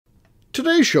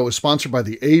Today's show is sponsored by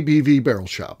the ABV Barrel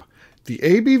Shop. The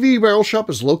ABV Barrel Shop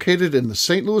is located in the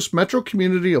St. Louis metro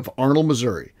community of Arnold,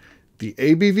 Missouri. The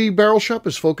ABV Barrel Shop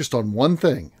is focused on one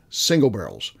thing: single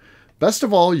barrels. Best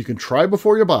of all, you can try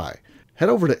before you buy. Head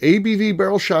over to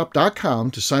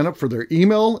abvbarrelshop.com to sign up for their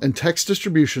email and text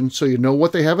distribution so you know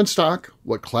what they have in stock,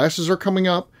 what classes are coming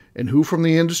up, and who from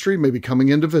the industry may be coming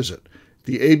in to visit.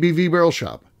 The ABV Barrel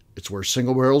Shop. It's where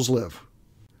single barrels live.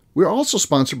 We're also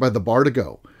sponsored by The Bar to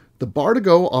Go. The Bar to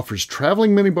Go offers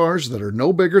traveling minibars that are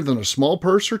no bigger than a small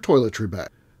purse or toiletry bag.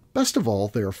 Best of all,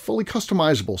 they are fully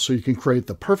customizable so you can create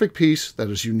the perfect piece that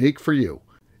is unique for you.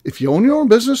 If you own your own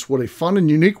business, what a fun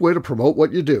and unique way to promote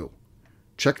what you do.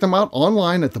 Check them out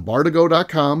online at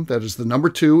thebar2go.com. That is the number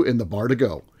 2 in The Bar to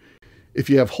Go. If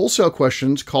you have wholesale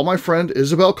questions, call my friend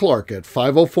Isabel Clark at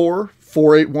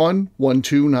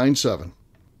 504-481-1297.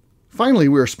 Finally,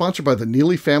 we are sponsored by the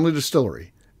Neely Family Distillery.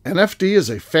 NFD is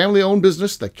a family-owned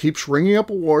business that keeps ringing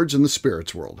up awards in the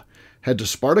spirits world. Head to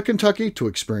Sparta, Kentucky to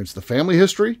experience the family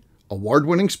history,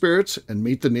 award-winning spirits, and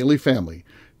meet the Neely family.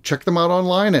 Check them out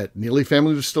online at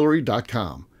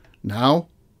neelyfamilydistillery.com. Now,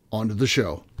 on to the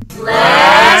show.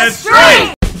 Let's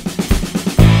drink!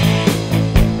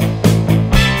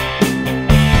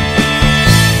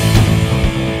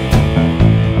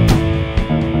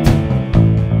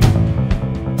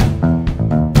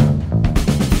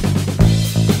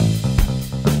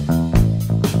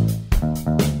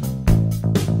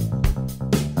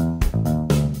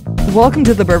 Welcome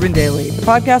to the Bourbon Daily, the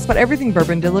podcast about everything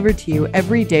bourbon delivered to you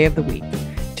every day of the week.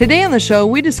 Today on the show,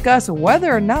 we discuss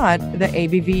whether or not the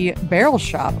ABV Barrel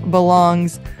Shop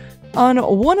belongs on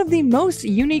one of the most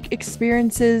unique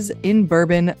experiences in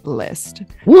bourbon list.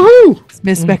 Woohoo!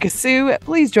 Miss Beka Sue,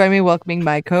 please join me welcoming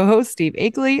my co-host Steve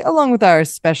Akeley, along with our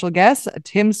special guests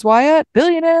Tim Swyatt,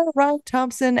 billionaire Ryan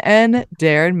Thompson, and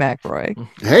Darren MacLeod.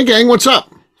 Hey gang, what's up?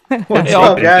 What's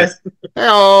up, guys?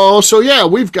 Hello. So yeah,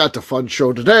 we've got the fun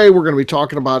show today. We're going to be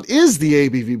talking about, is the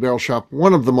ABV Barrel Shop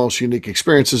one of the most unique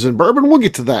experiences in bourbon? We'll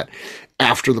get to that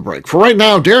after the break. For right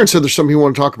now, Darren said there's something you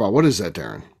want to talk about. What is that,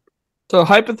 Darren? So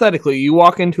hypothetically, you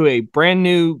walk into a brand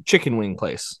new chicken wing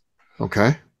place.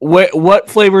 Okay. What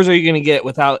flavors are you going to get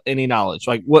without any knowledge?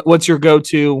 Like, what's your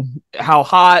go-to? How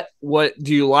hot? What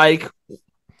do you like?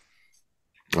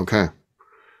 Okay.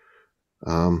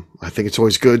 I think it's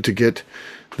always good to get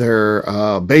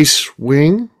their base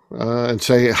wing and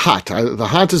say hot. The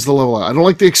hot is the level. I don't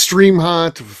like the extreme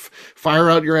hot, fire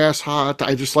out your ass hot.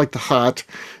 I just like the hot,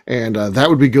 and that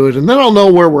would be good. And then I'll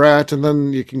know where we're at, and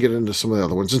then you can get into some of the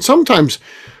other ones. And sometimes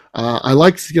I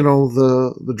like,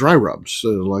 the dry rubs,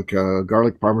 like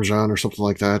garlic parmesan or something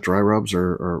like that. Dry rubs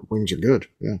or wings are good.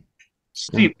 Yeah.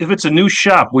 Steve, if it's a new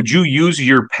shop, would you use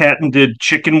your patented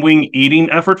chicken wing eating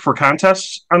effort for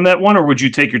contests on that one, or would you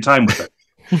take your time with it?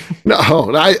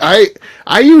 No,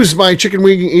 I use my chicken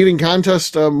wing eating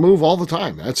contest move all the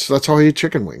time. That's how I eat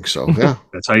chicken wings. So yeah,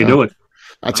 that's how you do it.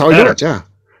 That's how I do it. Yeah,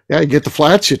 yeah. You get the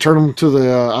flats, you turn them to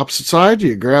the opposite side,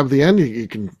 you grab the end, you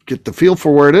can get the feel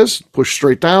for where it is, push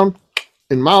straight down,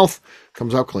 in mouth,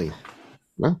 comes out clean.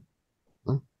 Yeah,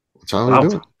 that's how I do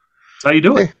it. That's how you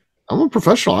do it. Hey, I'm a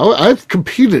professional. I've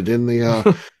competed in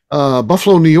the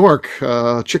Buffalo, New York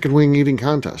chicken wing eating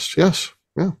contest. Yes,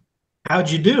 yeah. How'd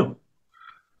you do?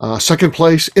 Second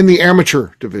place in the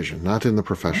amateur division, not in the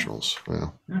professionals. Yeah.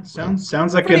 That sounds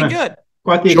like Pretty good.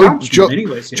 Quite the accomplishment.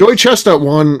 Anyways, Joey Chestnut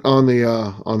won on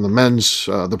the men's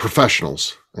the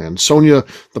professionals, and Sonia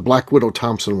the Black Widow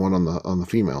Thompson won on the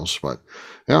females. But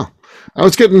yeah, I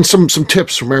was getting some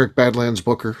tips from Eric Badlands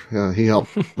Booker. He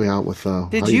helped me out with.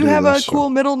 Did you have a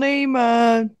cool middle name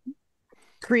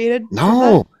created?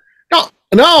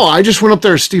 No, I just went up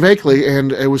there to Steve Akeley,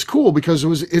 and it was cool because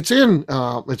it's in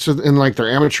like their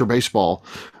amateur baseball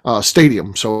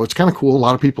stadium, so it's kind of cool. A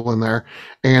lot of people in there,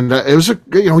 and it was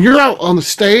you're out on the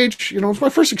stage. It's my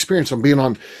first experience on being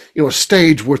on a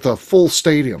stage with a full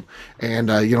stadium, and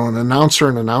an announcer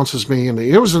announces me, and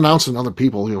it was announcing other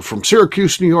people from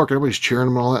Syracuse, New York. Everybody's cheering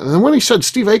him and all that. And then when he said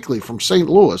Steve Akeley from St.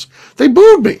 Louis, they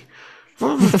booed me.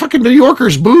 Fucking New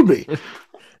Yorkers booed me.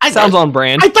 Sounds on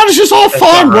brand. I thought it was just all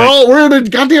fun, bro. We're in a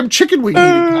goddamn chicken wing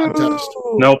eating contest.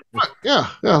 Nope. Yeah,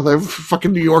 they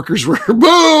fucking New Yorkers were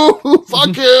boo,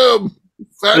 fuck him.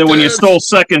 Then when you stole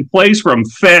second place from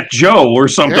Fat Joe or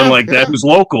something like that, who's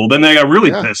local, then they got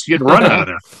really pissed. You had to run out of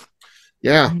there.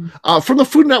 Yeah. From the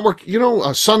Food Network,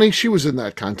 Sunny, she was in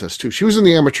that contest too. She was in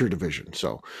the amateur division,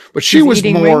 but she was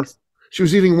more. Wings? She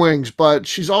was eating wings, but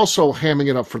she's also hamming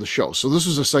it up for the show. So this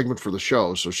was a segment for the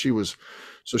show. So she was,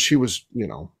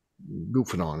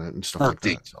 goofing on it and stuff like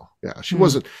that. So yeah, she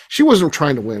wasn't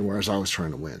trying to win, whereas I was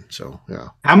trying to win. So yeah.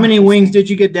 How many wings did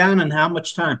you get down and how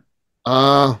much time?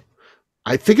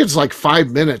 I think it's like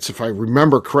 5 minutes if I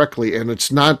remember correctly, and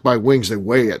it's not by wings. They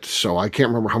weigh it, so I can't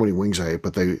remember how many wings I ate,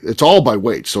 but it's all by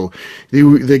weight. So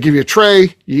they give you a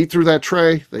tray, you eat through that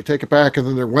tray, they take it back, and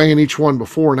then they're weighing each one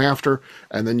before and after,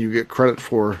 and then you get credit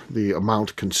for the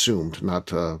amount consumed. Not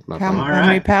how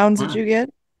many pounds did you get?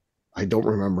 I don't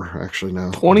remember actually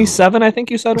now. 27, I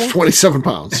think you said. 27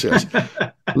 pounds. Yes.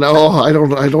 No, I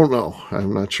don't know.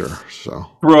 I'm not sure. So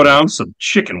throw down some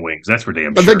chicken wings. That's for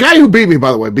damn sure. The guy who beat me,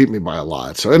 by the way, beat me by a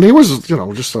lot. So, and he was,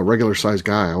 just a regular sized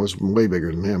guy. I was way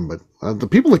bigger than him. But the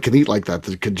people that can eat like that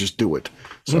could just do it.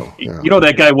 So yeah.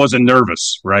 That guy wasn't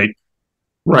nervous, right?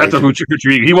 Right. Not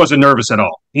he wasn't nervous at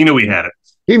all. He knew he had it.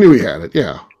 He knew he had it.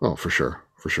 Yeah. Oh, for sure.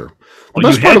 For sure.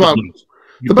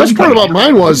 The best part about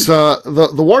mine was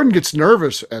the warden gets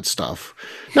nervous at stuff.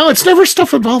 Now, it's never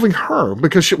stuff involving her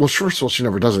because, first of all, she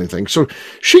never does anything. So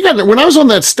when I was on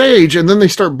that stage and then they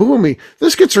start booing me,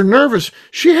 this gets her nervous.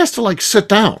 She has to sit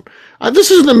down.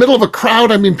 This is in the middle of a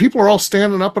crowd. I mean, people are all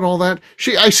standing up and all that.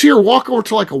 I see her walk over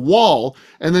to a wall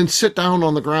and then sit down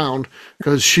on the ground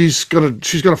because she's gonna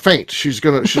faint. She's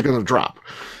gonna drop.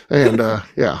 And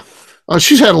yeah,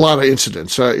 she's had a lot of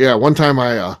incidents. One time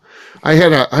I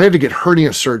had to get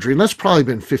hernia surgery, and that's probably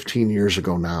been 15 years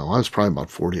ago now. I was probably about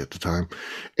 40 at the time.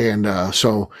 And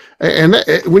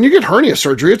when you get hernia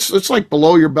surgery, it's like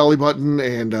below your belly button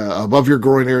and above your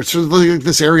groin area. It's like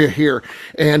this area here.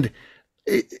 And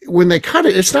when they cut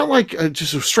it, it's not like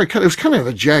just a straight cut. It was kind of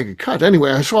a jagged cut.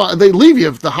 Anyway, so they leave you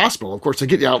at the hospital. Of course, they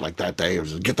get you out like that day. It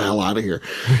was, get the hell out of here.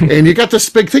 And you got this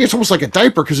big thing. It's almost like a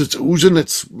diaper because it's oozing,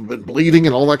 it's bleeding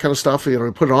and all that kind of stuff.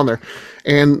 You put it on there.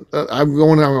 And I'm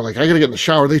going out, I'm like, I got to get in the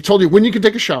shower. They told you when you can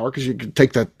take a shower because you can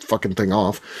take that fucking thing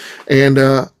off. And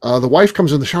the wife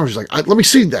comes in the shower. She's like, let me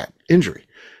see that injury.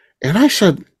 And I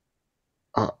said,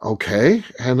 okay.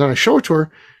 And then I show it to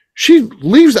her. She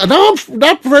leaves. Now I'm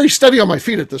not very steady on my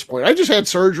feet at this point. I just had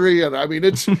surgery, and I mean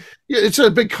it's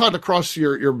a big cut across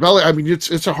your belly. I mean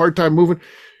it's a hard time moving.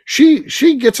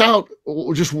 She gets out,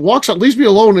 just walks out, leaves me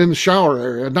alone in the shower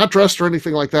area, not dressed or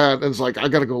anything like that, and is like, I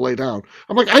got to go lay down.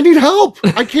 I'm like, I need help.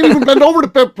 I can't even bend over to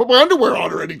put my underwear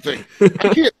on or anything.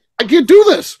 I can't do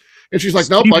this. And she's like,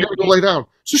 nope, I got to go lay down.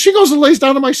 So she goes and lays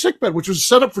down in my sick bed, which was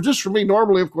set up for me.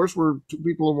 Normally, of course, we're two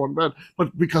people in one bed.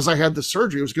 But because I had the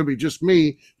surgery, it was going to be just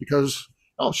me because,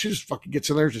 she just fucking gets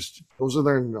in there, just goes in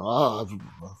there and I've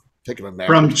taken a nap.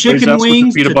 From chicken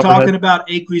wings to talking about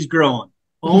acres growing.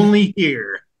 Only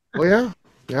here. Oh, yeah.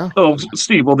 Yeah. Oh,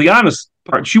 Steve, well, the honest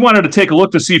part, she wanted to take a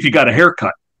look to see if you got a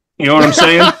haircut. You know what I'm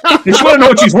saying? And she wanted to know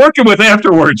what she's working with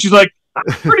afterwards. She's like, I'm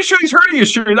pretty sure he's hurting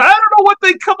his shirt. I don't know what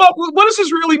they come up with. What does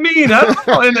this really mean? I don't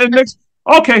know. And next,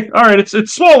 okay, all right,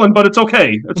 it's swollen, but it's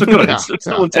okay. It's good. Yeah, it's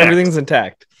still intact. Everything's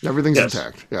intact. Everything's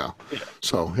intact. Yeah.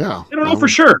 So yeah. I don't know for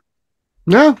sure.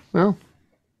 Yeah.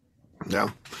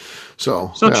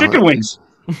 So chicken wings.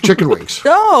 Chicken wings.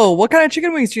 Oh, what kind of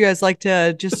chicken wings do you guys like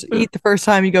to just eat the first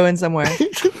time you go in somewhere?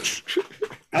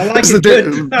 I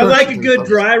like a good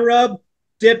dry rub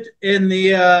dipped in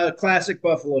the classic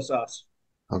buffalo sauce.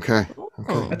 Okay.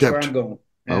 That's where I'm going.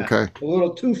 Yeah. Okay. A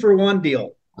little 2-for-1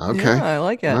 deal. Okay. Yeah, I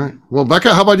like it. All right. Well,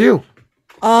 Beka, how about you?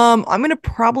 I'm gonna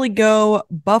probably go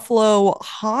buffalo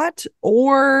hot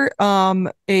or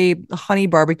a honey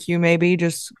barbecue, maybe,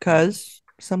 just cause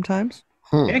sometimes.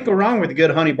 Can't go wrong with a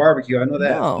good honey barbecue. I know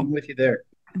that. No. I'm with you there.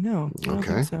 No. I don't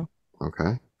think so.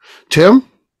 Okay. Tim?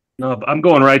 No, I'm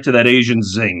going right to that Asian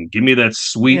zing. Give me that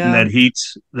sweet and that heat.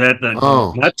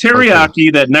 Not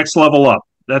teriyaki, that next level up.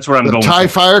 That's where I'm going. Thai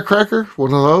firecracker,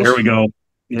 one of those. There we go.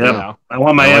 Yeah. I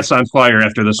want my ass on fire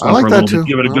after this one for a little bit.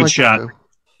 Give it a good shot.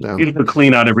 Yeah. Get it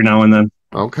clean out every now and then.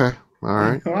 Okay. All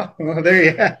right. Well, there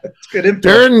you have it. That's good input.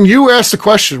 Darren, you asked the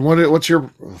question. What's your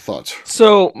thoughts?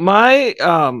 So my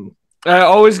I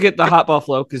always get the hot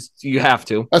buffalo because you have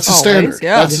to. That's the standard.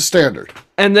 Yeah. That's the standard.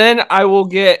 And then I will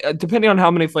get, depending on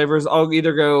how many flavors, I'll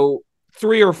either go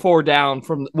 3 or 4 down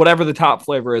from whatever the top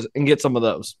flavor is and get some of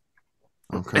those.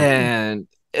 Okay. And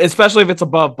especially if it's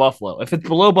above buffalo. If it's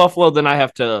below buffalo, then I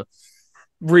have to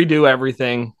redo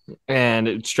everything and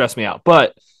it stressed me out.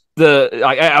 But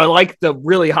I like the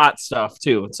really hot stuff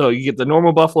too. So you get the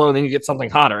normal buffalo and then you get something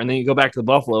hotter and then you go back to the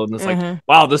buffalo and it's like,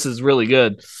 wow, this is really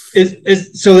good.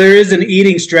 So there is an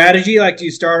eating strategy? Like, do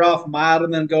you start off mild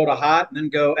and then go to hot and then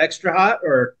go extra hot,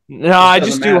 or no? I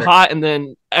just do hot and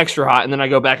then extra hot and then I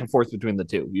go back and forth between the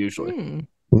two usually.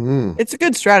 It's a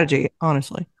good strategy,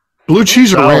 honestly. Blue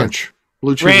cheese or ranch?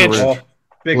 Blue cheese ranch. or ranch?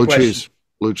 Blue cheese.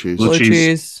 Blue cheese. Blue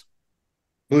cheese.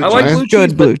 I like blue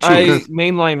cheese, but I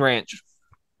mainline ranch.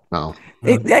 No.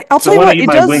 I'll tell you what,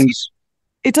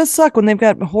 it does suck when they've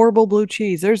got horrible blue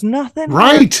cheese. There's nothing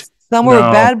right somewhere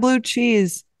with bad blue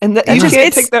cheese And you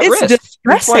can't take that risk.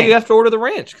 That's why you have to order the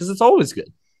ranch, because it's always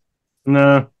good.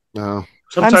 No.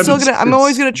 I'm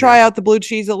always gonna try out the blue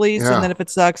cheese at least, and then if it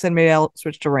sucks, then maybe I'll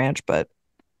switch to ranch. But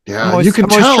you can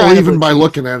tell even by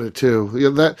looking at it too.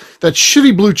 That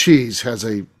shitty blue cheese has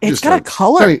it's got a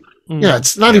color. Yeah,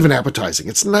 it's not even appetizing.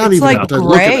 It's not even like appetizing.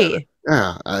 gray.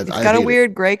 Yeah, it's got a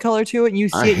weird gray color to it, and you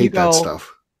see it, you go, that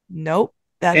stuff. Nope,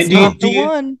 that's not the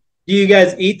one. Do you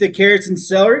guys eat the carrots and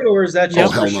celery, or is that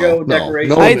just for show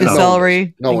decoration? I eat the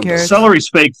celery and carrots. Celery's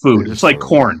fake food. It's like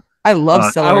corn. I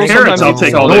love celery. Carrots, I'll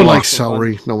take all day. No one likes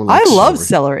celery. No one likes I love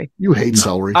celery. You hate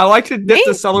celery. I like to dip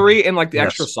the celery in like the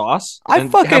extra sauce. I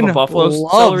fucking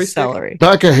love celery.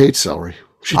 Becca hates celery.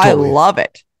 I love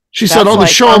it. She said on the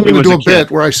show I'm going to do a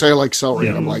bit where I say I like celery.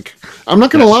 And I'm like, I'm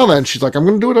not going to allow that. And she's like, I'm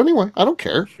going to do it anyway. I don't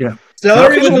care. Yeah.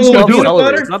 Celery with a little peanut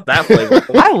butter? It's not that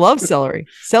flavorful. I love celery.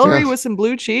 Celery with some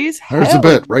blue cheese. There's the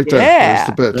bit right there. Yeah. There's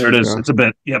the bit. There it is. It's a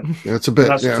bit. Yep. Yeah, it's a bit.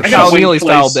 I got a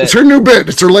style bit. It's her new bit.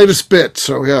 It's her latest bit.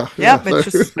 So yeah. Yep.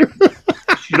 It's just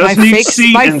she doesn't need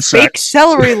seed my fake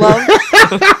celery love.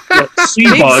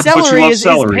 Seed bugs, but she loves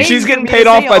celery. She's getting paid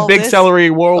off by Big Celery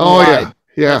worldwide. Oh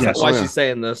yeah. That's why she's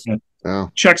saying this. Yeah.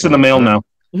 Checks in the mail now.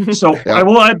 So I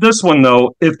will add this one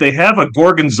though. If they have a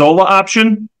gorgonzola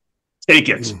option, take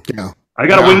it. Yeah. I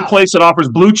got a wing place that offers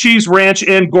blue cheese, ranch,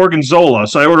 and gorgonzola.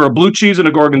 So I order a blue cheese and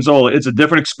a gorgonzola. It's a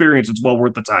different experience. It's well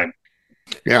worth the time.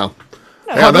 Yeah.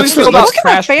 That's what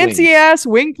kind of fancy ass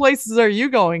wing places are you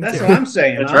going to? That's what I'm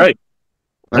saying. That's right.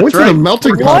 I went to the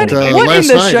melting pot what last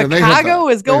in night. the Chicago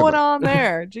is going on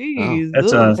there? Jeez.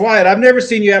 That's Wyatt, I've never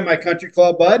seen you at my country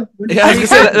club, bud. Yeah,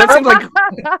 that seems like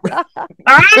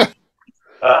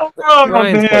oh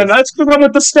man, that's because I'm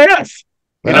with the staff.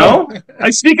 You know, I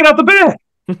sneak it out the back.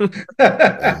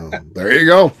 There you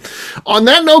go. On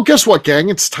that note, guess what, gang?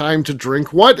 It's time to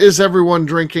drink. What is everyone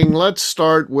drinking? Let's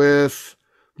start with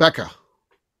Beka.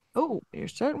 Oh, you're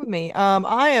starting with me.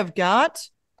 I have got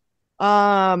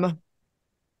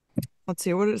let's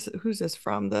see, who's this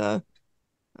from? The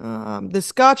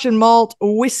Scotch and Malt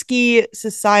Whiskey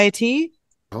Society.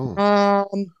 Oh.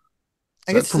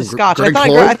 I guess it's a Scotch. I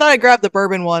thought I grabbed the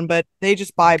bourbon one, but they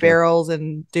just buy barrels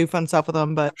and do fun stuff with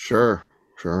them. But sure.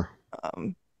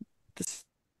 This is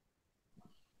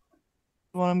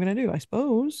what I'm gonna do, I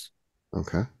suppose.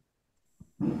 Okay.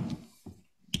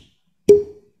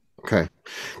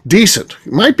 Decent.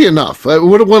 Might be enough. It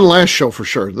would have won last show for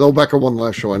sure. Though Becca won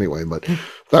last show anyway, but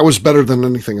that was better than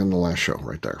anything in the last show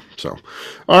right there. So,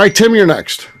 all right, Tim, you're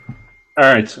next. All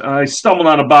right. I stumbled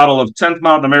on a bottle of 10th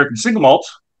Mountain American Single Malt,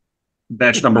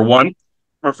 batch number 1.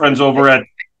 Our friends over at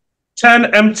 10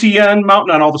 MTN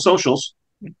Mountain on all the socials.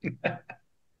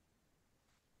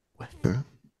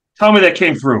 Tell me that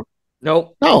came through.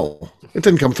 Nope. No, it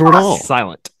didn't come through at all.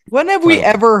 Silent. When have we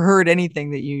ever heard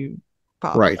anything that you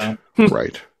popped? Right.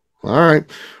 Right. All right.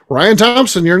 Ryan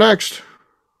Thompson, you're next.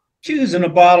 Choosing a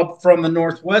bottle from the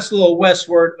Northwest, a little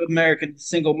westward American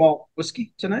single malt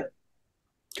whiskey tonight.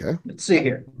 Okay. Let's see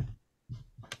here.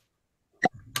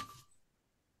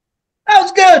 That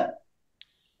was good.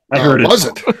 I heard it. Was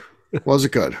it? Was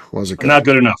it good? Was it good? Not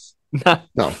good enough.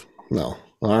 No.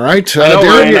 All right. Darren,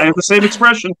 Darren, I have the same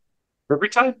expression every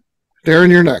time.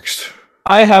 Darren, you're next.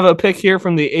 I have a pick here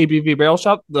from the ABV Barrel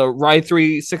Shop, the Rye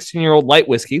 3 16-year-old light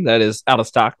whiskey that is out of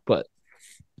stock, but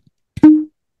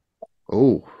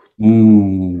Ooh,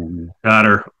 got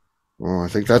her. Oh, I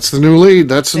think that's the new lead.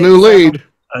 That's the new lead.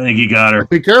 I think you got her.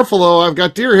 Be careful though. I've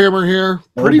got Deer Hammer here.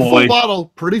 Pretty boy. full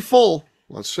bottle. Pretty full.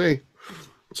 Let's see.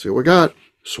 Let's see what we got.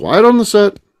 Swide on the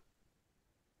set.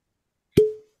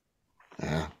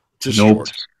 Yeah, just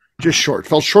short. Just short.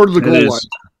 Fell short of the goal line.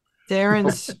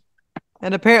 Darren's.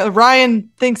 And apparently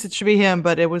Ryan thinks it should be him,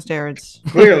 but it was Darren's.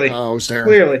 Clearly. Oh, it was Darren.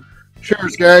 Clearly.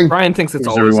 Cheers, gang. Ryan thinks it's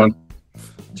Cheers, always everyone.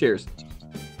 him. Cheers.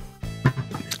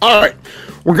 All right.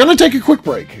 We're going to take a quick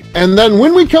break. And then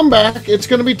when we come back, it's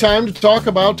going to be time to talk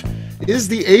about, is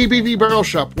the ABV Barrel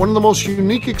Shop one of the most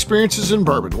unique experiences in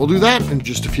bourbon? We'll do that in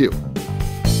just a few.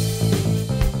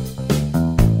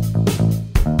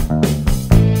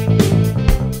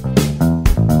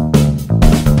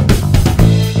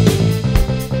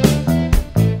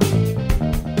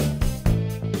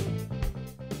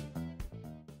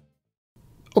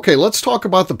 Okay, let's talk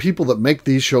about the people that make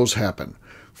these shows happen.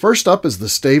 First up is the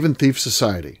Stave and Thief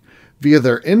Society. Via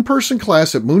their in-person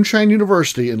class at Moonshine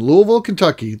University in Louisville,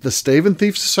 Kentucky, the Stave and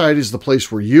Thief Society is the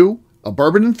place where you, a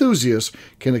bourbon enthusiast,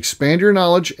 can expand your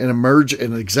knowledge and emerge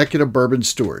an executive bourbon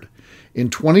steward. In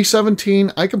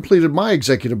 2017, I completed my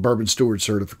executive bourbon steward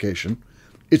certification.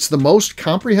 It's the most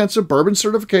comprehensive bourbon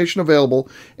certification available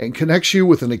and connects you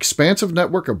with an expansive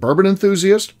network of bourbon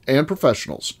enthusiasts and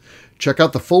professionals. Check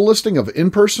out the full listing of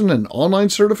in-person and online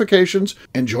certifications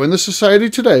and join the society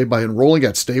today by enrolling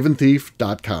at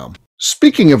staveandthief.com.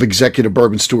 Speaking of executive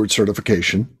bourbon steward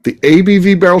certification, the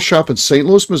ABV Barrel Shop in St.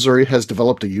 Louis, Missouri has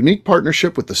developed a unique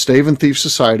partnership with the Stave and Thief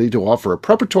Society to offer a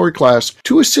preparatory class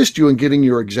to assist you in getting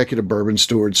your executive bourbon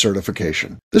steward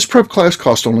certification. This prep class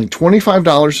costs only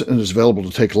 $25 and is available to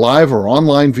take live or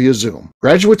online via Zoom.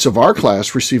 Graduates of our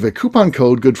class receive a coupon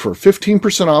code good for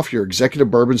 15% off your executive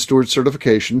bourbon steward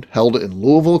certification held in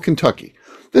Louisville, Kentucky.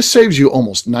 This saves you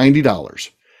almost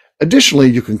 $90. Additionally,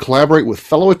 you can collaborate with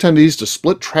fellow attendees to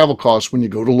split travel costs when you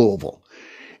go to Louisville.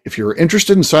 If you're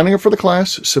interested in signing up for the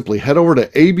class, simply head over to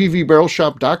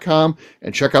abvbarrelshop.com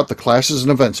and check out the classes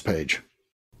and events page.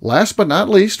 Last but not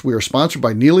least, we are sponsored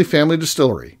by Neely Family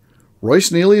Distillery.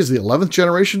 Royce Neely is the 11th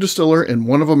generation distiller in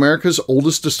one of America's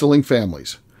oldest distilling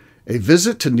families. A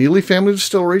visit to Neely Family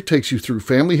Distillery takes you through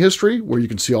family history, where you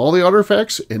can see all the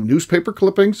artifacts and newspaper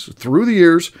clippings through the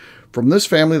years from this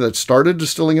family that started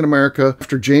distilling in America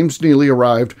after James Neely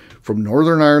arrived from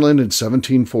Northern Ireland in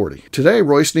 1740. Today,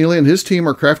 Royce Neely and his team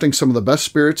are crafting some of the best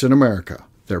spirits in America.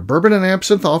 Their bourbon and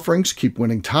absinthe offerings keep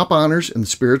winning top honors in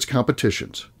spirits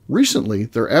competitions. Recently,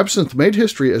 their absinthe made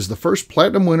history as the first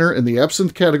platinum winner in the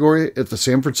absinthe category at the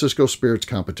San Francisco Spirits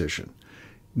Competition.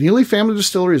 Neely Family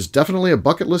Distillery is definitely a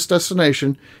bucket list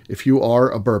destination if you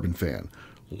are a bourbon fan.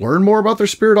 Learn more about their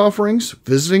spirit offerings,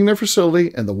 visiting their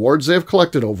facility, and the awards they have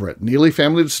collected over at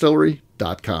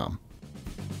NeelyFamilyDistillery.com.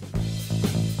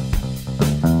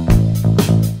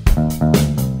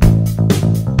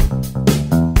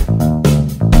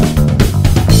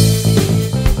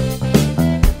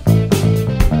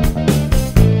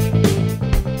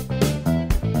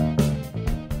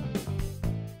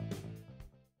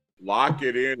 Lock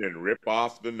it in and rip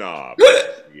off the knob.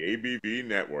 The ABV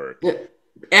Network.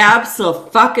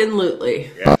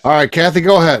 Abso-fucking-lutely. Yes. All right, Kathy,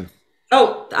 go ahead.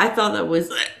 Oh, I thought that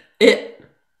was it.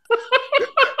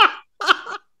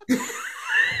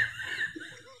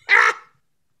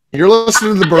 You're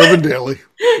listening to the Bourbon Daily.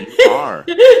 You are.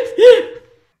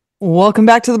 Welcome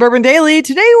back to the Bourbon Daily.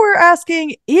 Today we're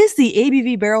asking, is the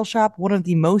ABV Barrel Shop one of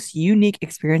the most unique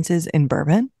experiences in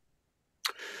bourbon?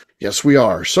 Yes, we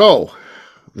are. So,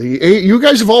 you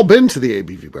guys have all been to the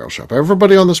ABV Barrel Shop.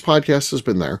 Everybody on this podcast has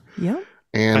been there. Yeah.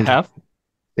 And I have.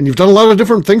 And you've done a lot of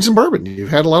different things in bourbon.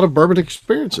 You've had a lot of bourbon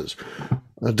experiences.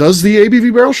 Does the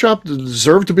ABV Barrel Shop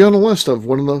deserve to be on the list of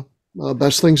one of the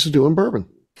best things to do in bourbon?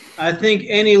 I think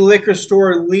any liquor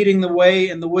store leading the way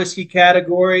in the whiskey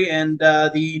category and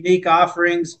the unique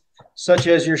offerings, such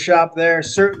as your shop there,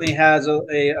 certainly has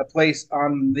a place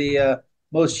on the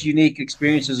most unique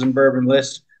experiences in bourbon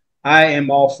list. I am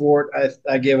all for it.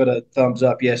 I give it a thumbs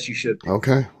up. Yes, you should.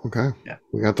 Okay. Yeah.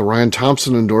 We got the Ryan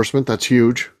Thompson endorsement. That's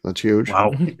huge.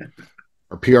 Wow.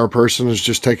 Our PR person is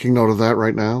just taking note of that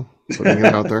right now, putting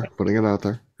it out there.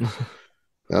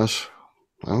 Yes.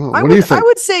 I don't know. What do you think? I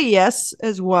would say yes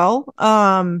as well.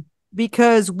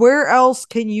 Because where else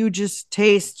can you just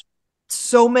taste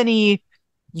so many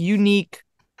unique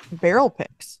barrel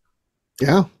picks?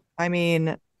 Yeah. I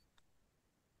mean,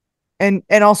 and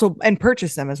also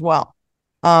purchase them as well.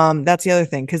 That's the other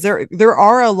thing, because there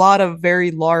are a lot of very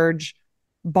large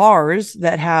bars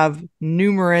that have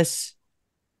numerous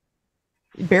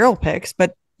barrel picks,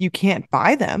 but you can't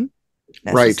buy them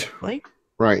necessarily.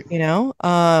 Right. You know,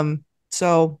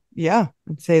 so yeah,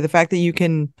 I'd say the fact that you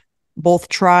can both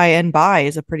try and buy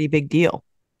is a pretty big deal.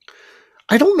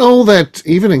 I don't know that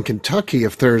even in Kentucky,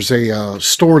 if there's a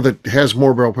store that has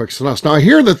more barrel picks than us. Now, I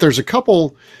hear that there's a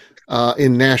couple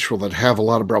in Nashville that have a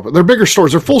lot of barrel picks. They're bigger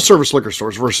stores. They're full-service liquor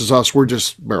stores versus us. We're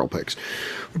just barrel picks.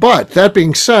 But that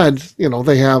being said,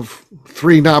 they have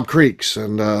 3 Knob Creeks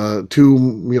and 2,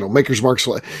 Maker's Mark.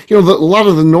 A lot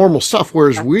of the normal stuff.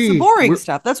 Whereas the boring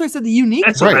stuff. That's why I said the unique.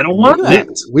 That's stuff. right. I don't want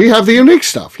it. We have the unique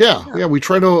stuff. Yeah. We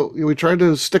try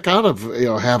to stick out of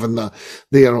having the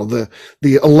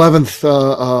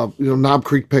 11th Knob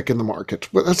Creek pick in the market.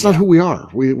 But that's not who we are.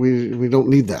 We don't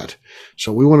need that.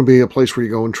 So we want to be a place where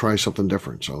you go and try something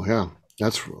different. So yeah,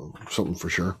 that's something for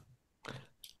sure.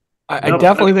 I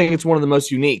definitely think it's one of the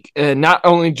most unique, and not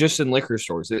only just in liquor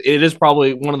stores. It is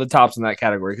probably one of the tops in that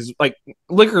category, because like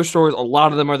liquor stores, a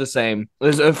lot of them are the same.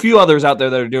 There's a few others out there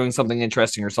that are doing something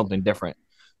interesting or something different.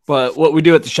 But what we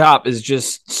do at the shop is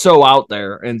just so out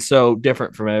there and so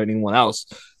different from anyone else.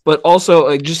 But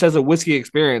also, just as a whiskey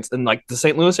experience in like the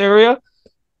St. Louis area,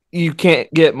 you can't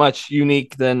get much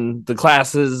unique than the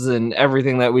classes and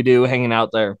everything that we do hanging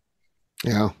out there.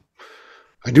 Yeah.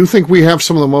 I do think we have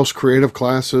some of the most creative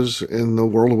classes in the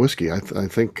world of whiskey. I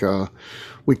think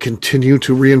we continue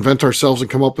to reinvent ourselves and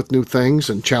come up with new things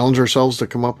and challenge ourselves to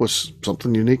come up with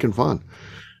something unique and fun.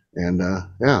 And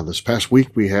this past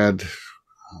week we had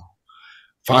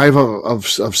 5 of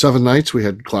 7 nights we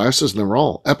had classes, and they were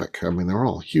all epic. I mean, they were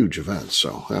all huge events.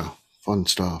 So yeah, fun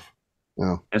stuff.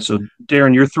 Yeah. And so,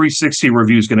 Darren, your 360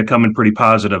 review is going to come in pretty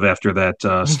positive after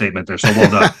that statement there. So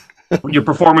well done. Your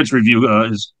performance review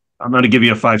is. I'm going to give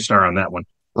you a 5-star on that one.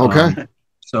 Okay.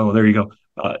 So there you go.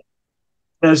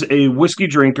 As a whiskey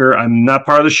drinker, I'm not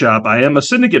part of the shop. I am a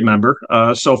syndicate member.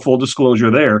 So full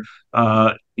disclosure there.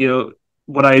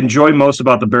 What I enjoy most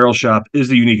about the Barrel Shop is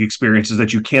the unique experiences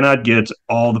that you cannot get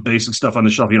all the basic stuff on the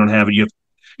shelf. You don't have it. You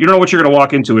don't know what you're going to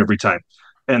walk into every time.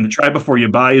 And the try before you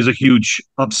buy is a huge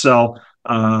upsell.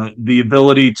 The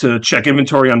ability to check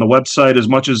inventory on the website, as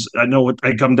much as I know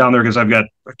I come down there because I've got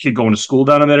a kid going to school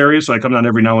down in that area. So I come down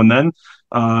every now and then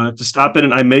to stop in,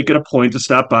 and I make it a point to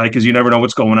stop by because you never know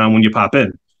what's going on when you pop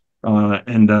in.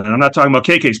 And I'm not talking about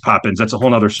KK's pop-ins. That's a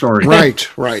whole other story. Right.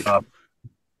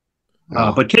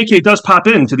 But KK does pop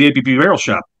into the ABV Barrel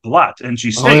Shop a lot, and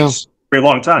she stays for a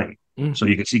long time. So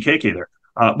you can see KK there.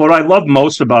 What I love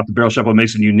most about the Barrel Shop, what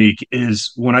makes it unique,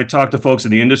 is when I talk to folks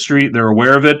in the industry, they're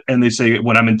aware of it, and they say,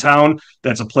 when I'm in town,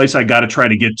 that's a place I got to try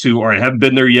to get to, or I haven't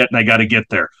been there yet, and I got to get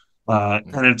there.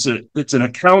 And it's an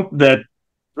account that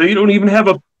they don't even have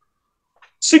a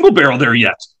single barrel there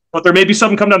yet, but there may be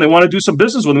something come down. They want to do some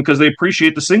business with them because they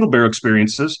appreciate the single barrel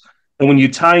experiences. And when you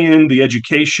tie in the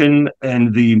education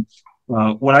and the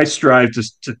what I strive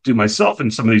to do myself in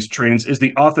some of these trainings is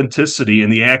the authenticity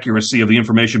and the accuracy of the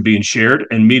information being shared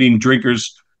and meeting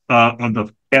drinkers of the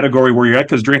category where you're at,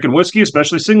 because drinking whiskey,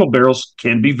 especially single barrels,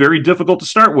 can be very difficult to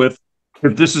start with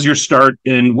if this is your start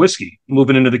in whiskey,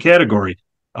 moving into the category.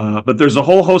 But there's a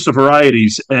whole host of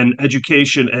varieties and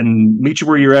education, and meet you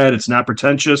where you're at. It's not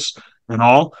pretentious at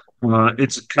all.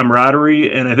 It's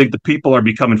camaraderie, and I think the people are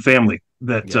becoming family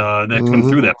that come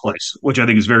through that place, which I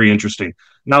think is very interesting.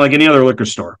 Not like any other liquor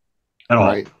store at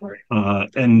all. Right.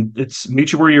 And it's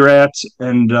meet you where you're at,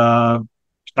 and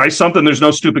buy something. There's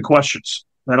no stupid questions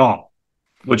at all,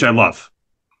 which I love.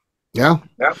 Yeah.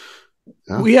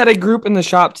 We had a group in the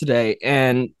shop today,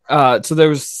 and so there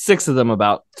was 6 of them.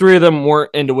 About 3 of them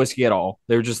weren't into whiskey at all.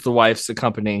 They were just the wives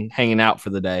accompanying, hanging out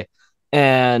for the day.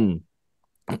 And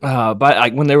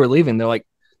but when they were leaving, they're like,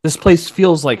 "This place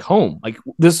feels like home. Like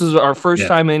this is our first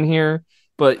time in here."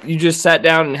 But you just sat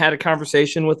down and had a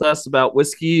conversation with us about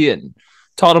whiskey and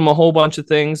taught him a whole bunch of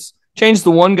things. Changed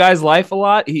the one guy's life a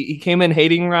lot. He came in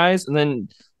hating Rise and then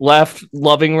left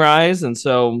loving Rise, and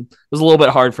so it was a little bit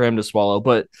hard for him to swallow.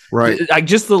 But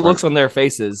just the looks on their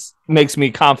faces makes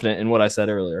me confident in what I said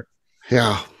earlier.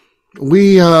 Yeah.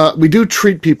 We do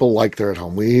treat people like they're at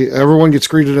home. Everyone gets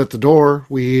greeted at the door.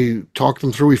 We talk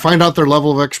them through. We find out their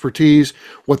level of expertise,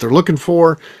 what they're looking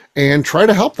for, and try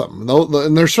to help them.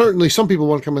 And there's certainly some people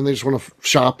want to come in, they just want to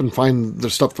shop and find the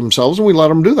stuff themselves, and we let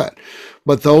them do that.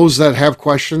 But those that have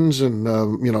questions, and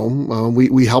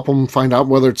we help them find out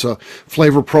whether it's a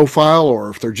flavor profile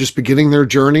or if they're just beginning their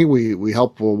journey. We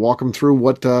help walk them through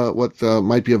what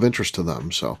might be of interest to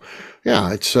them. So.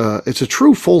 Yeah, it's a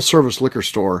true full service liquor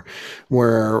store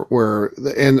where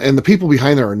the people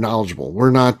behind there are knowledgeable.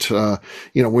 We're not,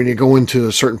 when you go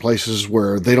into certain places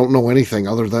where they don't know anything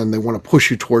other than they want to push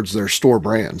you towards their store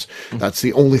brands. That's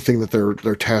the only thing that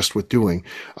they're tasked with doing.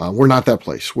 We're not that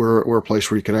place. We're a place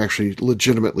where you can actually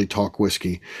legitimately talk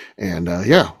whiskey. And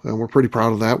and we're pretty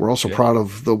proud of that. We're also proud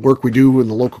of the work we do in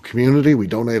the local community. We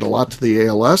donate a lot to the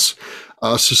ALS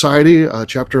Society,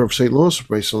 chapter of St. Louis,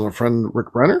 based on our friend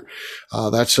Rick Brenner.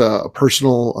 That's a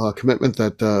personal commitment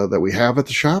that we have at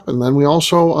the shop, and then we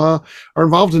also are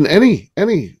involved in any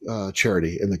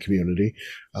charity in the community.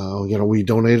 We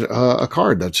donate a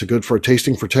card that's good for a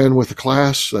tasting for 10 with a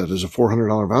class that is a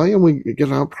 $400 value, and we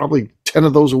get out probably 10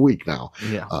 of those a week now.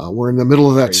 We're in the middle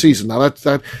of that season now.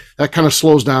 That kind of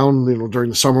slows down during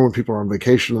the summer when people are on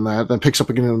vacation, and that then picks up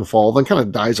again in the fall, then kind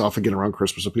of dies off again around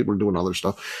Christmas, so people are doing other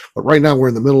stuff. But right now we're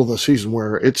in the middle of the season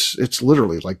where it's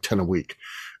literally like 10 a week,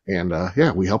 and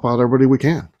we help out everybody we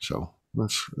can. So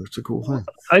that's a cool thing.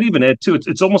 I'd even add too,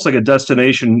 it's almost like a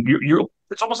destination.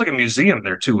 It's almost like a museum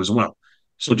there too as well.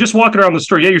 So just walking around the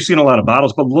store, you're seeing a lot of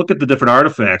bottles, but look at the different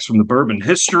artifacts from the bourbon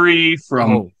history,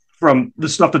 from the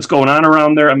stuff that's going on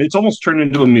around there. I mean, it's almost turned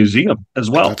into a museum as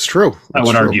well. That's true. I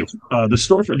would argue. The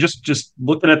store, just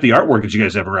looking at the artwork that you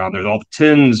guys have around there, all the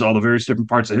tins, all the various different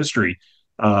parts of history,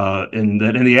 and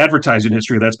the advertising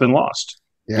history that's been lost.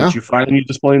 Yeah. That you find and you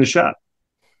display in the shop.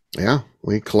 Yeah,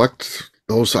 we collect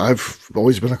those. I've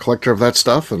always been a collector of that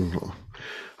stuff, and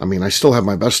I mean, I still have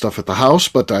my best stuff at the house,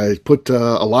 but I put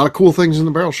a lot of cool things in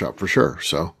the barrel shop for sure.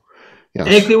 So, yeah.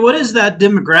 Hey, what does that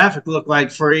demographic look like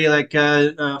for you? Like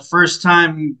first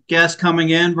time guest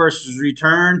coming in versus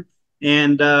return,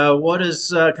 and what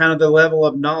is kind of the level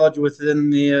of knowledge within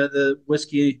the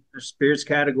whiskey or spirits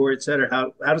category, et cetera?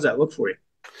 How does that look for you?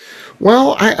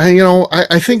 Well,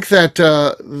 I think that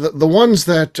the ones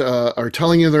that are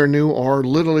telling you they're new are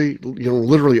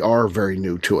literally are very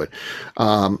new to it.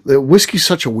 The whiskey's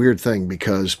such a weird thing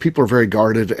because people are very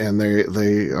guarded, and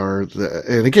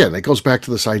and again, it goes back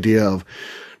to this idea of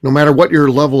no matter what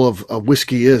your level of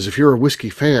whiskey is, if you're a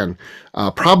whiskey fan,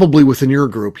 probably within your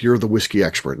group, you're the whiskey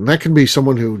expert, and that can be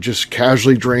someone who just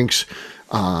casually drinks.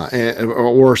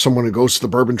 Or someone who goes to the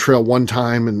Bourbon Trail one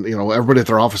time, and everybody at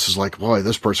their office is like, "Boy,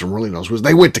 this person really knows."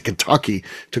 They went to Kentucky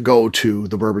to go to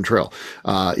the Bourbon Trail.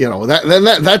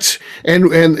 That's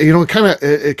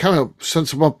it kind of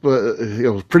sets them up,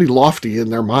 pretty lofty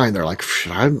in their mind. They're like,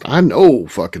 "I know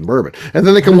fucking bourbon," and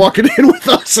then they can walk it in with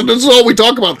us, and this is all we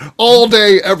talk about all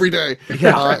day, every day.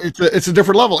 Yeah. It's a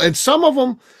different level, and some of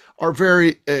them are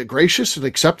very gracious and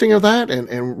accepting of that,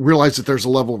 and realize that there's a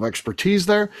level of expertise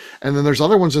there. And then there's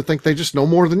other ones that think they just know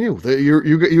more than you.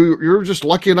 You're just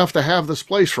lucky enough to have this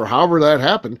place for however that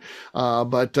happened.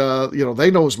 But they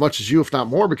know as much as you, if not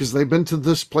more, because they've been to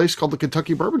this place called the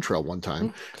Kentucky Bourbon Trail one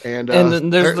time. And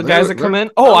then there's the guys that come in.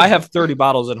 Oh, I have 30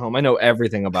 bottles at home. I know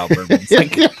everything about bourbon. It's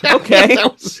like, okay,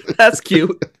 that's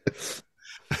cute.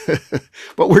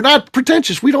 But we're not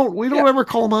pretentious. We don't ever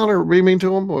call them out or be mean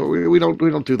to them. We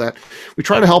don't do that. We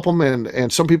try to help them,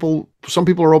 and some people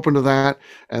are open to that,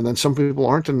 and then some people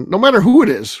aren't. And no matter who it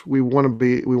is, we want to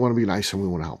be nice, and we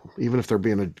want to help them, even if they're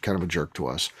being a kind of a jerk to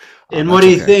us. And what do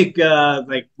you think?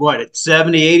 It's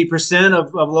 70-80%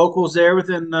 of locals there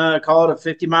within call it a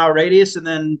 50-mile radius, and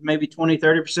then maybe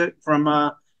 20-30%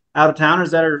 from out of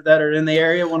towners that are in the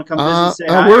area want to come visit.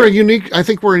 I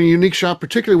think we're in a unique shop,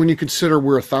 particularly when you consider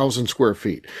we're 1,000 square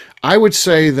feet. I would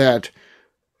say that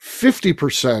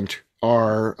 50%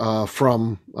 are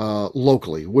from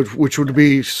locally, which would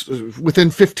be within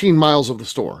 15 miles of the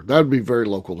store. That would be very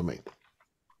local to me.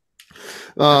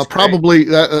 Probably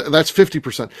that's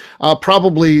 50%.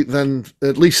 Probably then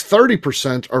at least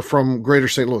 30% are from Greater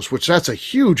St. Louis, which that's a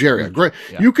huge area. Great.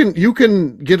 Yeah. You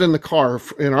can get in the car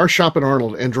in our shop in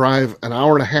Arnold and drive an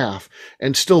hour and a half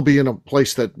and still be in a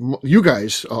place that you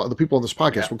guys, the people on this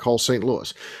podcast, would call St.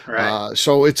 Louis. Right.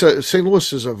 So St.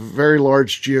 Louis is a very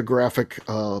large geographic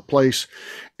place.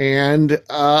 And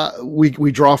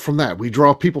we draw from that. We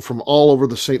draw people from all over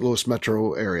the St. Louis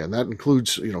metro area, and that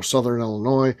includes Southern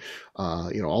Illinois,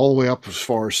 all the way up as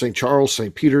far as St. Charles,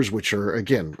 St. Peters, which are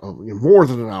again more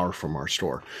than an hour from our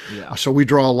store. Yeah. So we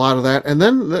draw a lot of that, and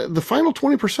then the final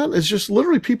 20% is just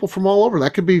literally people from all over.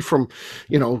 That could be from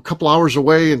a couple hours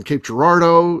away in Cape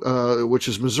Girardeau, which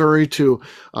is Missouri, to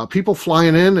people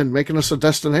flying in and making us a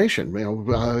destination.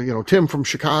 Tim from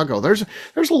Chicago. There's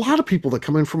a lot of people that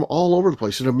come in from all over the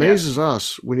place. It amazes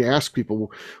us when you ask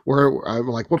people where. I'm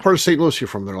like, what part of St. Louis are you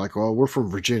from? They're like, well, we're from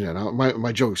Virginia. And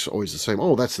my joke's always the same.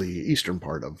 Oh, that's the eastern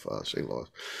part of St. Louis.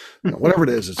 Whatever it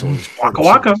is, it's always Waka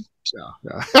Waka.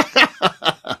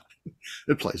 Yeah.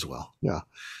 It plays well. Yeah.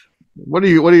 What do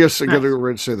you ready to say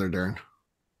there, Darren?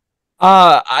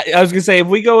 I was gonna say, if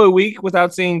we go a week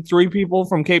without seeing 3 people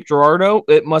from Cape Girardeau,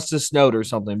 it must have snowed or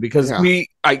something, because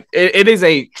it is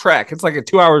a trek. It's like a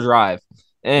 2-hour drive,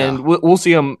 and we'll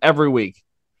see them every week.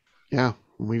 Yeah,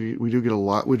 we do get a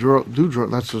lot. We do.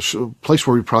 That's a place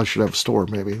where we probably should have a store.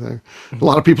 Maybe there. A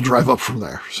lot of people drive up from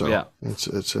there, so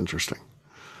it's interesting.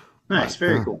 Nice,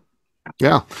 very cool.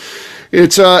 Yeah,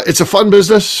 it's a fun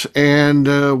business,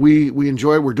 and we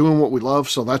enjoy it. We're doing what we love,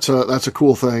 so that's a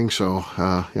cool thing. So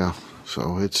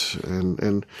so it's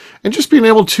and just being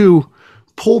able to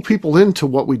pull people into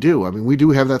what we do. I mean, we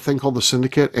do have that thing called the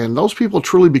syndicate, and those people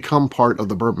truly become part of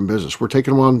the bourbon business. We're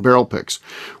taking them on barrel picks.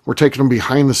 We're taking them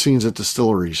behind the scenes at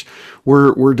distilleries.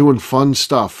 We're doing fun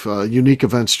stuff, unique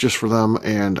events just for them,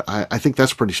 and I think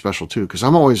that's pretty special too, because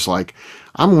I'm always like,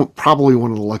 I'm probably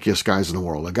one of the luckiest guys in the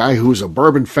world, a guy who's a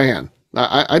bourbon fan.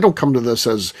 I don't come to this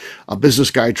as a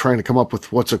business guy trying to come up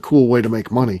with what's a cool way to make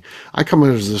money. I come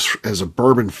in as a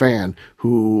bourbon fan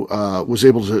who was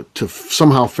able to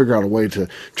somehow figure out a way to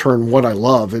turn what I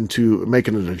love into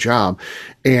making it a job.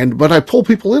 But I pull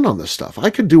people in on this stuff. I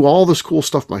could do all this cool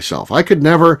stuff myself. I could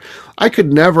never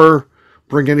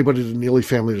bring anybody to Neely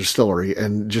Family Distillery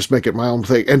and just make it my own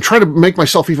thing and try to make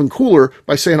myself even cooler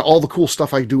by saying all the cool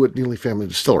stuff I do at Neely Family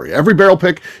Distillery. Every barrel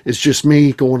pick is just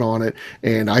me going on it,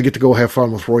 and I get to go have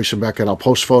fun with Royce and Beka, and I'll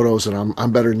post photos, and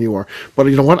I'm better than you are. But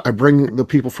you know what? I bring the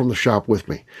people from the shop with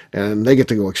me, and they get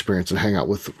to go experience and hang out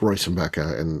with Royce and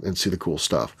Beka and see the cool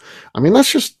stuff. I mean,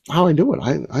 that's just how I do it.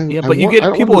 But you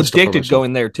get people addicted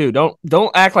going there too.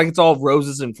 Don't act like it's all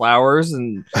roses and flowers,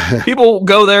 and people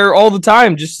go there all the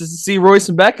time just to see Royce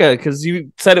and Beka because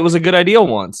you said it was a good idea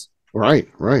once. Right.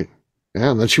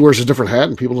 Yeah, and then she wears a different hat,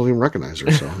 and people don't even recognize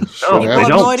her. So people have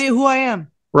no idea who I am.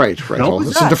 Right. Well,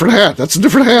 that's a different hat. That's a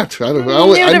different hat. I don't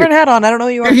know. You have a different hat on. I don't know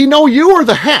who you are. Did he know you or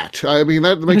the hat? I mean,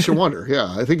 that makes you wonder.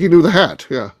 Yeah, I think he knew the hat.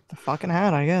 Yeah. The fucking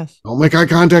hat, I guess. Don't make eye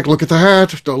contact. Look at the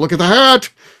hat. Don't look at the hat.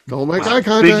 Don't make eye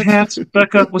contact. Big hats,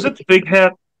 Beka. Was it the big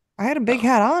hat? I had a big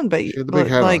hat on, but the big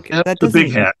hat like on. that the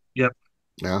big hat. Yep.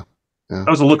 Yeah. That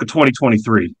was a look of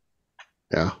 2023.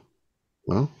 Yeah.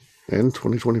 Well, and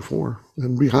 2024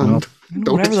 and beyond.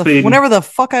 Whenever the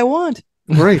fuck I want.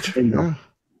 Right.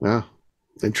 Yeah.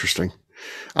 Interesting.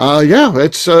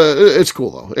 It's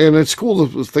cool though, and it's cool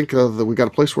to think that we got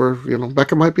a place where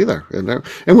Beka might be there, and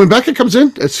when Beka comes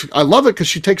in, I love it because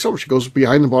she takes over. She goes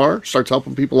behind the bar, starts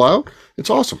helping people out.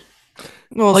 It's awesome.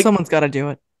 Well, someone's got to do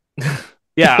it.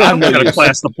 Yeah, I'm not going to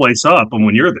class the place up, and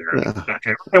when you're there,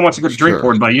 everybody wants to go to drink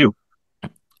poured by you.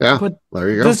 Yeah, but there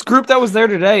you go. This group that was there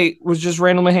today was just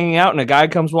randomly hanging out, and a guy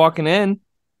comes walking in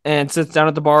and sits down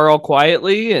at the bar all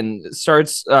quietly and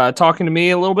starts talking to me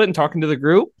a little bit and talking to the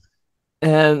group.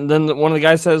 And then one of the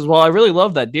guys says, well, I really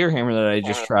love that deer hammer that I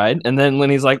just tried. And then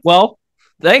Lenny's like, well,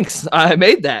 thanks. I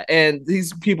made that. And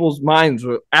these people's minds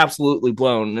were absolutely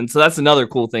blown. And so that's another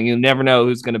cool thing. You never know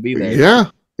who's going to be there. Yeah,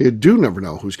 you do never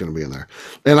know who's going to be in there.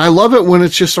 And I love it when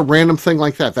it's just a random thing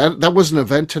like that. That was an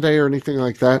event today or anything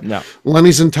like that. No.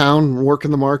 Lenny's in town working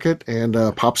the market and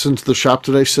pops into the shop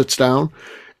today, sits down.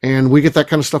 And we get that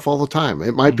kind of stuff all the time.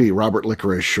 It might be Robert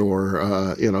Licorice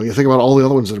or, you think about all the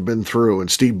other ones that have been through, and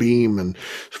Steve Beam and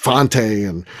Fonte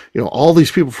and, all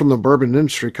these people from the bourbon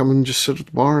industry come and just sit at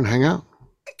the bar and hang out,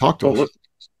 talk to us.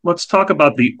 Let's talk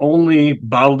about the only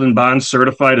bottled and bond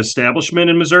certified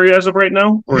establishment in Missouri as of right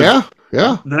now.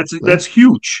 Yeah. That's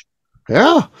huge.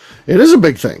 Yeah, it is a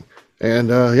big thing. And,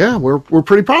 we're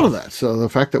pretty proud of that. So the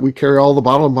fact that we carry all the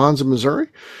bottled and bonds in Missouri,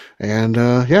 and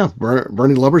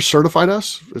Bernie Lubbers certified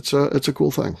us. It's a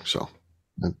cool thing. So,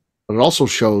 but it also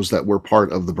shows that we're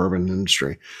part of the bourbon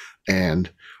industry, and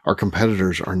our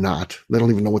competitors are not. They don't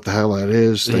even know what the hell that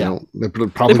is. They don't. They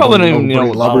probably don't even know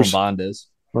what bottled and bond is,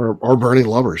 or Bernie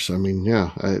Lubbers. I mean,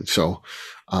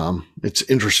 it's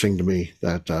interesting to me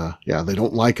that they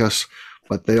don't like us.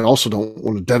 But they also don't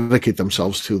want to dedicate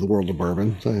themselves to the world of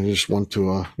bourbon. They just want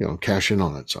to, cash in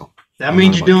on it. So that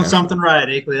means you're doing something right,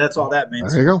 Akeley. That's all that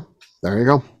means. There you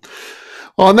go.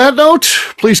 Well, on that note,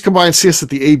 please come by and see us at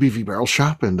the ABV Barrel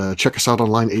Shop and check us out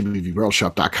online,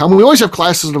 abvbarrelshop.com. We always have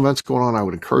classes and events going on. I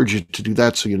would encourage you to do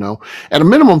that so you know. At a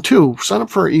minimum, too, sign up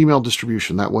for our email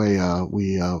distribution. That way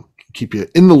we keep you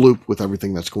in the loop with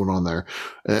everything that's going on there.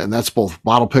 And that's both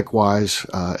bottle pick wise,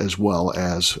 as well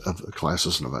as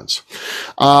classes and events.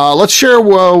 Let's share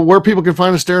where people can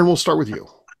find us. Darren, we'll start with you.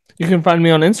 You can find me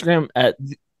on Instagram at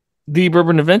The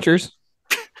Bourbon Adventures.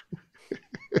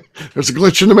 There's a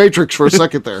glitch in the matrix for a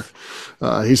second there.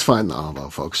 He's fine now, though,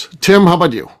 folks. Tim, how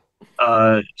about you?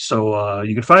 So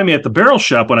you can find me at the Barrel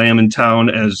Shop when I am in town,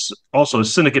 as also a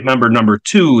syndicate member number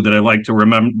 2 that I like to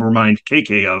remind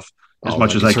KK of as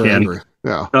much as I can. Angry.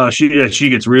 Yeah. She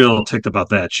gets real ticked about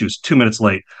that. She was 2 minutes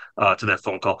late to that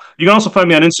phone call. You can also find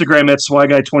me on Instagram at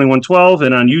SwyGuy2112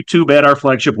 and on YouTube at Our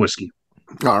Flagship Whiskey.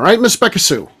 All right, Miss Beka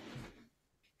Sue.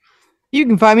 You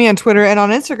can find me on Twitter and on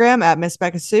Instagram at Miss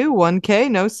Beka Sue,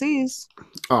 1K, no C's.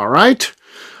 All right.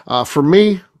 For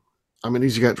me, I'm an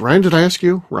easy guy. Ryan, did I ask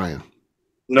you? Ryan.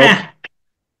 Nope.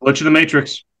 Glitch in the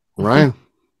matrix. Ryan.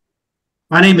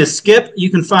 My name is Skip. You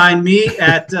can find me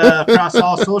at across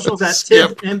all socials at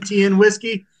TIFMTN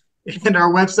Whiskey, and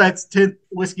our website's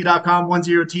tinwhiskey.com,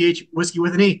 10th whiskey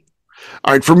with an E.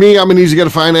 All right, for me, I'm an easy guy to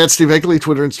find at Steve Akeley,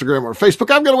 Twitter, Instagram, or Facebook.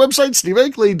 I've got a website,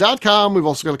 steveakeley.com. We've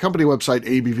also got a company website,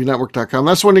 abvnetwork.com.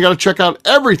 That's the one you got to check out.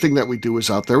 Everything that we do is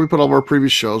out there. We put all of our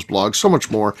previous shows, blogs, so much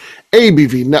more.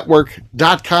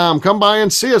 abvnetwork.com. Come by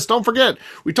and see us. Don't forget,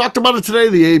 we talked about it today,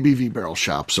 the ABV Barrel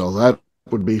Shop. So that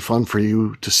would be fun for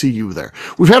you to see you there.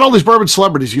 We've had all these bourbon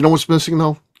celebrities. You know what's missing,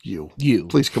 though? You.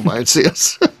 Please come by and see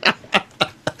us.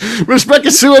 Miss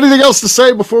Beka Sue, anything else to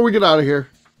say before we get out of here?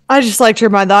 I just like to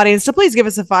remind the audience to please give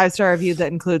us a 5-star review that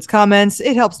includes comments.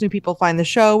 It helps new people find the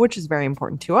show, which is very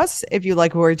important to us. If you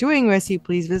like what we're doing with you,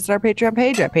 please visit our Patreon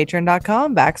page at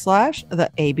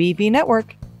patreon.com/the ABV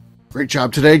Network. Great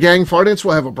job today, gang. Fartance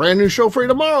will have a brand new show for you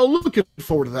tomorrow. Looking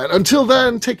forward to that. Until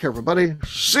then, take care, everybody.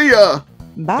 See ya.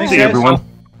 Bye. See you, everyone.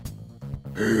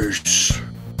 Peace.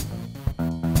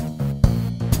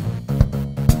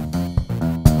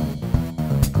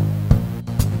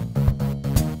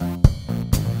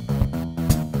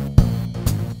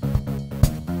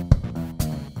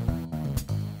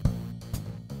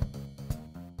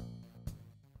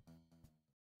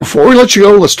 Before we let you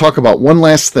go, let's talk about one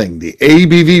last thing, the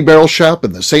ABV Barrel Shop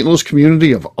in the St. Louis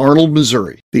community of Arnold,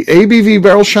 Missouri. The ABV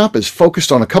Barrel Shop is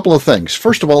focused on a couple of things.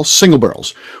 First of all, single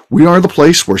barrels. We are the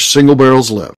place where single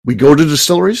barrels live. We go to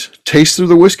distilleries, taste through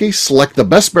the whiskey, select the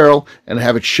best barrel, and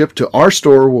have it shipped to our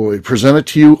store where we present it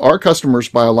to you, our customers,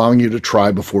 by allowing you to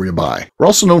try before you buy. We're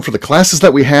also known for the classes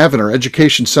that we have in our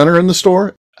education center in the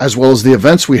store, as well as the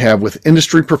events we have with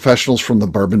industry professionals from the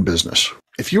bourbon business.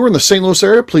 If you are in the St. Louis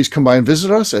area, please come by and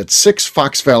visit us at 6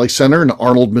 Fox Valley Center in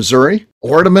Arnold, Missouri.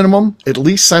 Or at a minimum, at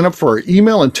least sign up for our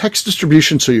email and text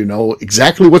distribution so you know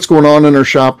exactly what's going on in our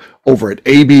shop over at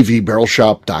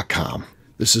abvbarrelshop.com.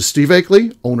 This is Steve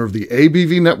Akeley, owner of the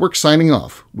ABV Network, signing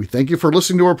off. We thank you for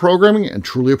listening to our programming and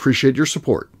truly appreciate your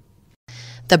support.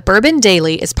 The Bourbon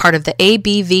Daily is part of the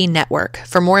ABV Network.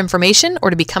 For more information or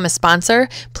to become a sponsor,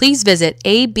 please visit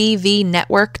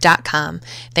abvnetwork.com.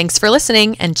 Thanks for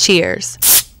listening and cheers.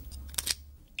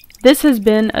 This has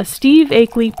been a Steve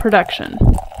Akeley production.